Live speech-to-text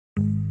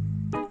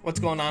What's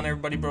going on,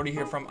 everybody? Brody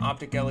here from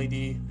Optic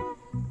LED.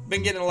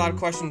 Been getting a lot of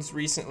questions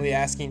recently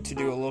asking to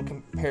do a little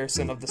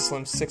comparison of the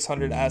Slim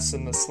 600S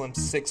and the Slim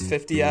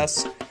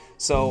 650S.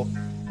 So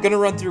gonna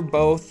run through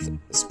both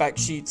spec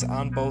sheets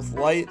on both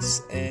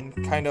lights and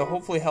kind of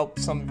hopefully help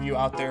some of you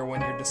out there when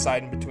you're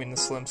deciding between the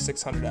Slim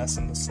 600S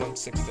and the Slim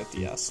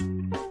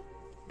 650S.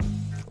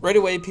 Right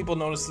away, people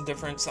notice the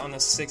difference on the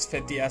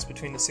 650S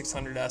between the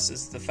 600S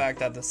is the fact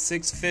that the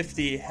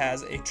 650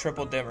 has a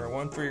triple dimmer,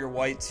 one for your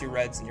whites, your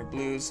reds, and your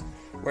blues,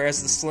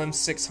 whereas the Slim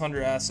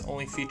 600S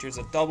only features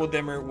a double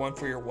dimmer, one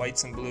for your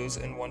whites and blues,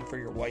 and one for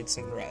your whites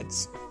and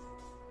reds.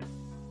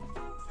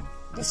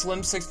 The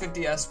Slim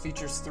 650S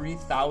features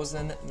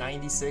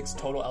 3,096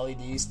 total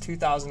LEDs,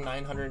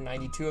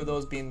 2,992 of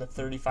those being the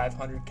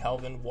 3,500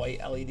 Kelvin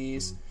white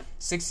LEDs,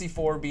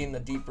 64 being the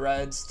deep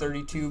reds,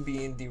 32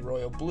 being the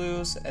royal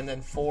blues, and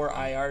then 4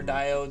 IR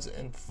diodes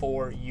and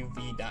 4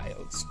 UV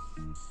diodes.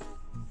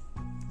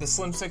 The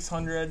Slim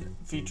 600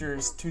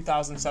 features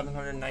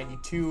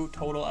 2,792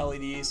 total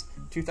LEDs,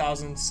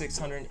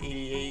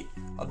 2,688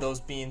 of those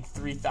being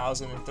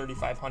 3,000 and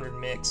 3,500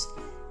 mixed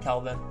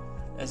Kelvin,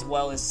 as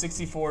well as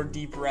 64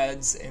 deep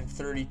reds and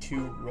 32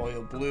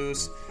 royal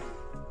blues.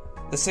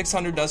 The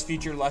 600 does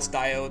feature less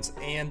diodes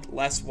and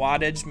less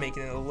wattage,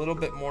 making it a little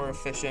bit more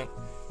efficient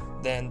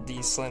than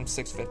the Slim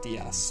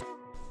 650S.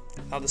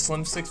 Now, the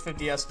Slim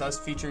 650S does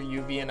feature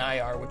UV and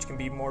IR, which can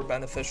be more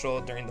beneficial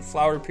during the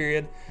flower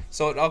period,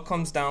 so it all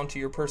comes down to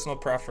your personal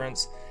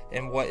preference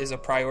and what is a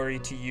priority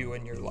to you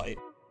and your light.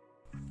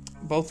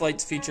 Both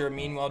lights feature a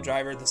mean well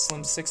driver. The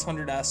Slim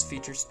 600S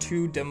features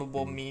 2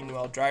 dimmable mean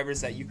well drivers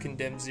that you can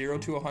dim 0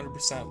 to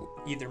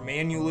 100% either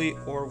manually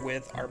or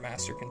with our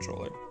master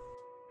controller.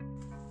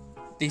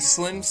 The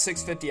Slim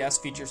 650S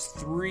features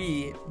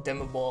 3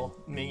 dimmable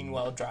mean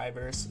well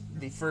drivers,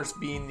 the first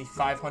being the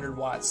 500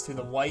 watts to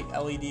the white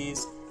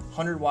LEDs,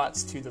 100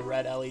 watts to the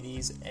red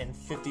LEDs, and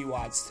 50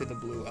 watts to the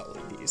blue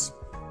LEDs.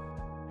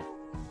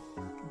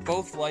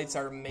 Both lights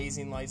are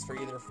amazing lights for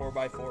either a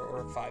 4x4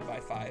 or a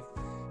 5x5.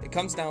 It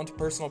comes down to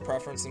personal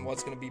preference and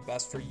what's going to be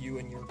best for you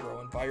and your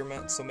grow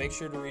environment, so make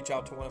sure to reach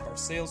out to one of our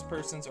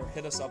salespersons or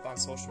hit us up on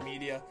social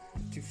media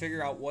to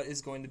figure out what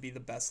is going to be the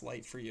best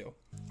light for you.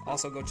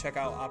 Also, go check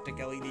out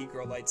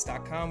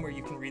opticledgrowlights.com where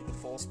you can read the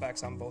full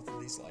specs on both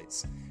of these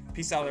lights.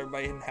 Peace out,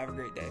 everybody, and have a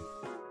great day.